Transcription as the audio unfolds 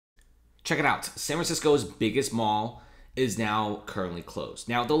Check it out. San Francisco's biggest mall is now currently closed.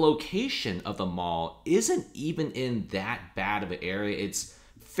 Now, the location of the mall isn't even in that bad of an area. It's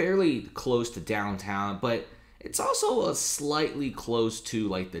fairly close to downtown, but it's also a slightly close to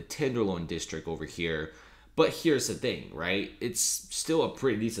like the Tenderloin district over here. But here's the thing, right? It's still a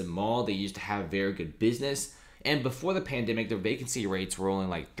pretty decent mall. They used to have very good business. And before the pandemic, their vacancy rates were only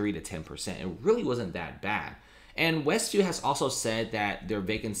like 3 to 10%. It really wasn't that bad. And Westview has also said that their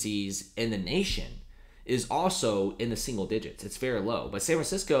vacancies in the nation is also in the single digits. It's very low. But San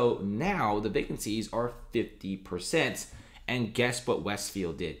Francisco, now the vacancies are 50%. And guess what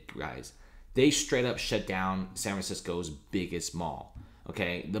Westfield did, guys? They straight up shut down San Francisco's biggest mall.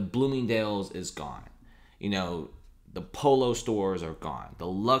 Okay, the Bloomingdale's is gone. You know, the Polo stores are gone. The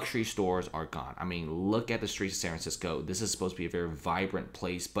luxury stores are gone. I mean, look at the streets of San Francisco. This is supposed to be a very vibrant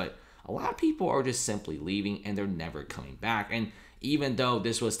place, but a lot of people are just simply leaving and they're never coming back. And even though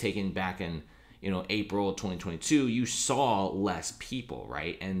this was taken back in, April 2022, you saw less people,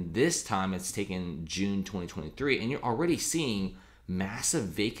 right? And this time it's taken June 2023, and you're already seeing massive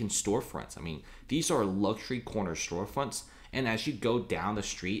vacant storefronts. I mean, these are luxury corner storefronts. And as you go down the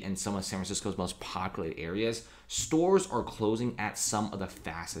street in some of San Francisco's most populated areas, stores are closing at some of the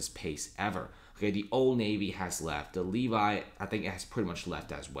fastest pace ever. Okay, the Old Navy has left. The Levi, I think, has pretty much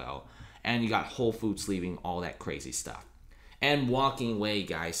left as well. And you got Whole Foods leaving, all that crazy stuff. And walking away,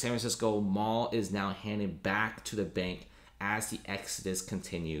 guys, San Francisco Mall is now handed back to the bank as the exodus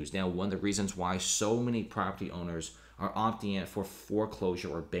continues. Now, one of the reasons why so many property owners are opting in for foreclosure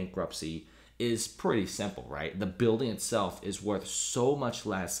or bankruptcy is pretty simple, right? The building itself is worth so much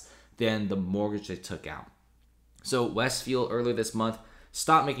less than the mortgage they took out. So Westfield earlier this month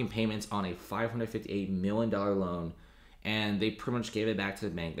stopped making payments on a $558 million loan, and they pretty much gave it back to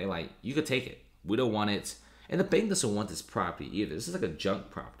the bank. They're like, you could take it. We don't want it. And the bank doesn't want this property either. This is like a junk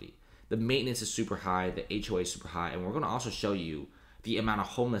property. The maintenance is super high. The HOA is super high. And we're going to also show you the amount of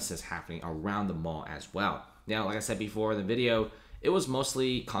homelessness happening around the mall as well. Now, like I said before in the video, it was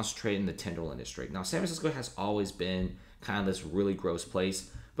mostly concentrated in the Tenderloin district. Now, San Francisco has always been kind of this really gross place.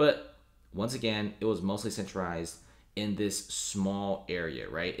 But once again, it was mostly centralized in this small area,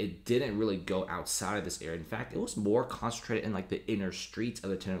 right? It didn't really go outside of this area. In fact, it was more concentrated in like the inner streets of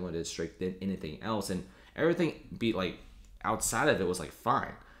the Tenderloin district than anything else. And everything outside of it was like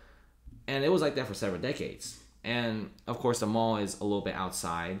fine. And it was like that for several decades. And of course, the mall is a little bit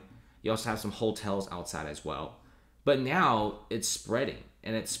outside. You also have some hotels outside as well. But now it's spreading.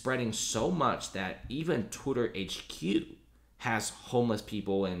 And it's spreading so much that even Twitter HQ has homeless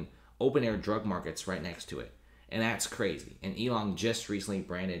people and open air drug markets right next to it. And that's crazy. And Elon just recently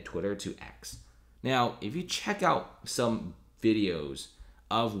branded Twitter to X. Now, if you check out some videos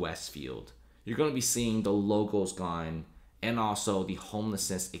of Westfield, you're going to be seeing the logos gone and also the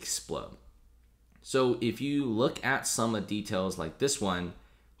homelessness explode. So if you look at some of the details like this one,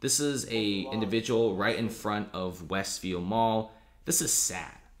 this is a individual right in front of Westfield Mall. This is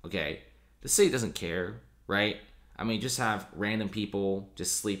sad, okay? The city doesn't care, right? I mean, just have random people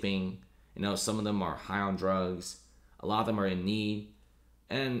just sleeping. Some of them are high on drugs. A lot of them are in need.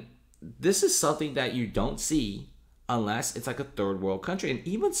 And this is something that you don't see unless it's like a third world country. And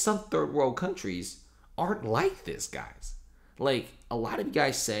even some third world countries aren't like this, guys. Like, a lot of you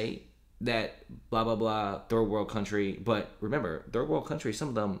guys say that blah, blah, blah, third world country. But remember, third world country, some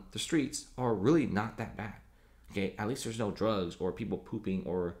of them, the streets are really not that bad. Okay, at least there's no drugs or people pooping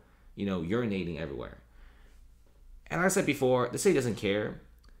or, urinating everywhere. And like I said before, the city doesn't care.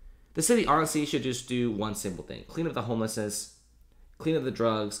 The city honestly should just do one simple thing. Clean up the homelessness, clean up the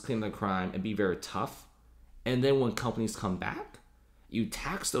drugs, clean up the crime, and be very tough. And then when companies come back, you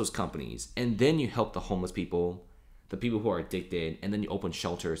tax those companies, and then you help the homeless people, the people who are addicted, and then you open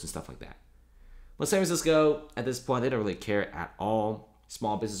shelters and stuff like that. But San Francisco, at this point, they don't really care at all.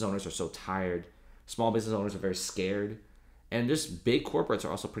 Small business owners are so tired. Small business owners are very scared. And just big corporates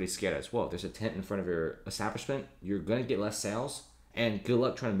are also pretty scared as well. If there's a tent in front of your establishment, you're going to get less sales, and good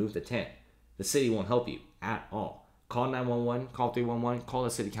luck trying to move the tent. The city won't help you at all. Call 911, call 311, call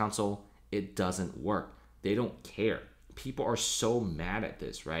the city council. It doesn't work. They don't care. People are so mad at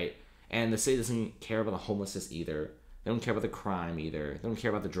this, right? And the city doesn't care about the homelessness either. They don't care about the crime either. They don't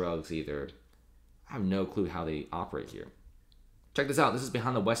care about the drugs either. I have no clue how they operate here. Check this out. This is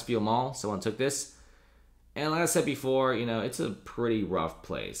behind the Westfield Mall. Someone took this. And like I said before, it's a pretty rough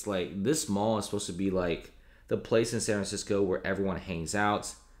place. Like, this mall is supposed to be like the place in San Francisco where everyone hangs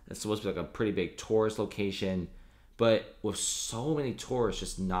out. It's supposed to be like a pretty big tourist location. But with so many tourists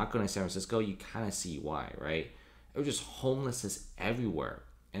just not going to San Francisco, you kind of see why, right? It was just homelessness everywhere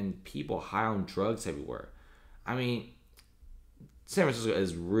and people high on drugs everywhere. I mean, San Francisco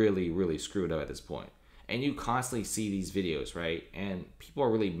is really, really screwed up at this point. And you constantly see these videos, right? And people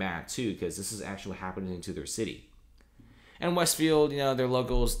are really mad too because this is actually happening to their city. And Westfield, their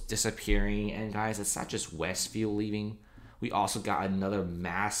logo's disappearing. And guys, it's not just Westfield leaving. We also got another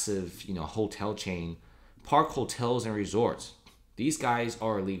massive, hotel chain, Park Hotels and Resorts. These guys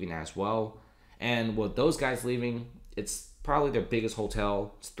are leaving as well. And with those guys leaving, it's probably their biggest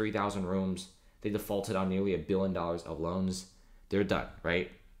hotel. It's 3,000 rooms. They defaulted on nearly $1 billion of loans. They're done,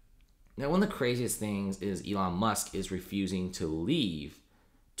 right? Now, one of the craziest things is Elon Musk is refusing to leave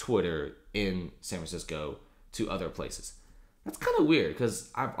Twitter in San Francisco to other places. That's kind of weird because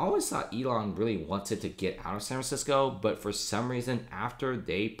I've always thought Elon really wanted to get out of San Francisco, but for some reason, after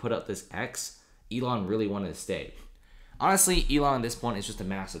they put up this X, Elon really wanted to stay. Honestly, Elon at this point is just a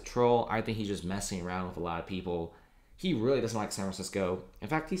massive troll. I think he's just messing around with a lot of people. He really doesn't like San Francisco. In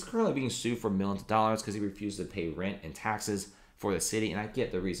fact, he's currently being sued for millions of dollars because he refused to pay rent and taxes for the city, and I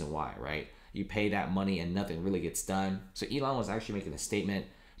get the reason why, right? You pay that money and nothing really gets done. So Elon was actually making a statement,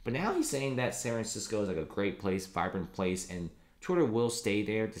 but now he's saying that San Francisco is like a great place, vibrant place, and Twitter will stay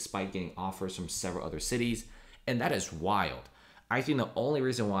there despite getting offers from several other cities, and that is wild. I think the only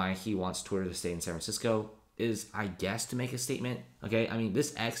reason why he wants Twitter to stay in San Francisco is, I guess, to make a statement, okay? I mean,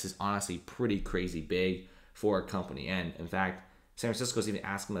 this X is honestly pretty crazy big for a company, and in fact, San Francisco is even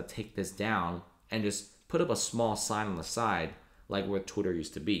asking them to take this down and just put up a small sign on the side like where Twitter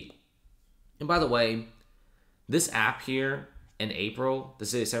used to be. And by the way, this app here, in April, the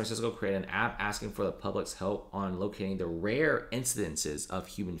city of San Francisco created an app asking for the public's help on locating the rare incidences of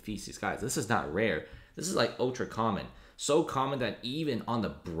human feces. Guys, this is not rare. This is like ultra common. So common that even on the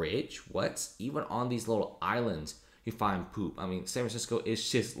bridge, even on these little islands, you find poop. I mean, San Francisco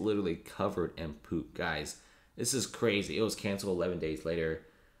is just literally covered in poop, guys. This is crazy. It was canceled 11 days later.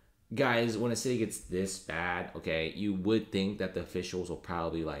 Guys, when a city gets this bad, okay, you would think that the officials will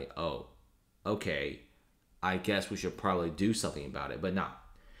probably be like, oh, okay, I guess we should probably do something about it. But nah,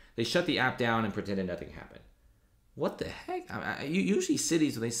 they shut the app down and pretended nothing happened. What the heck? Usually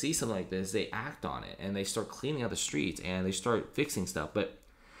cities, when they see something like this, they act on it and they start cleaning out the streets and they start fixing stuff. But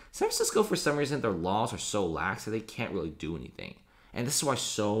San Francisco, for some reason, their laws are so lax that they can't really do anything. And this is why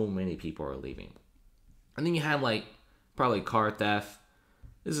so many people are leaving. And then you have probably car theft.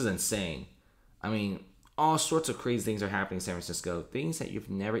 This is insane. I mean, all sorts of crazy things are happening in San Francisco. Things that you've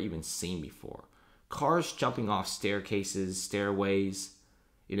never even seen before. Cars jumping off staircases, stairways,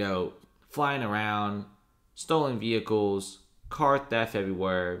 flying around, stolen vehicles, car theft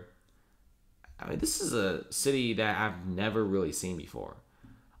everywhere. I mean, this is a city that I've never really seen before.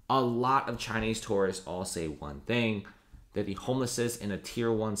 A lot of Chinese tourists all say one thing, that the homelessness in a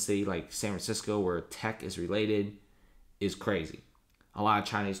tier 1 city like San Francisco, where tech is related, is crazy. A lot of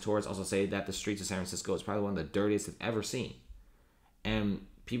Chinese tourists also say that the streets of San Francisco is probably one of the dirtiest they've ever seen. And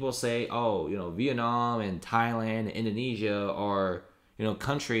people say, Vietnam and Thailand and Indonesia are,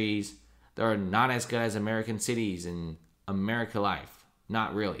 countries that are not as good as American cities and America life.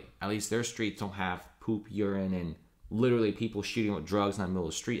 Not really. At least their streets don't have poop, urine, and literally people shooting with drugs in the middle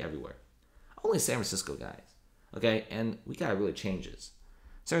of the street everywhere. Only San Francisco, guys. Okay? And we gotta really change this.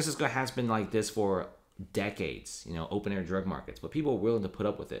 San Francisco has been like this for decades, open air drug markets, but people are willing to put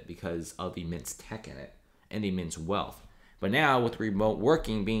up with it because of the immense tech in it and the immense wealth. But now with remote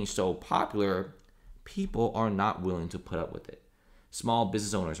working being so popular, people are not willing to put up with it. Small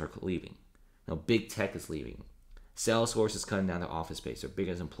business owners are leaving. Big tech is leaving. Salesforce is cutting down their office space, their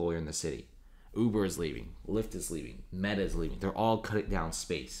biggest employer in the city. Uber is leaving. Lyft is leaving. Meta is leaving. They're all cutting down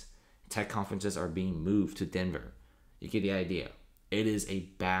space. Tech conferences are being moved to Denver. You get the idea. It is a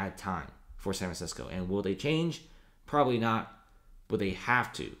bad time for San Francisco. And will they change? Probably not, but they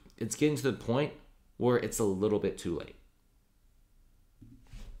have to. It's getting to the point where it's a little bit too late.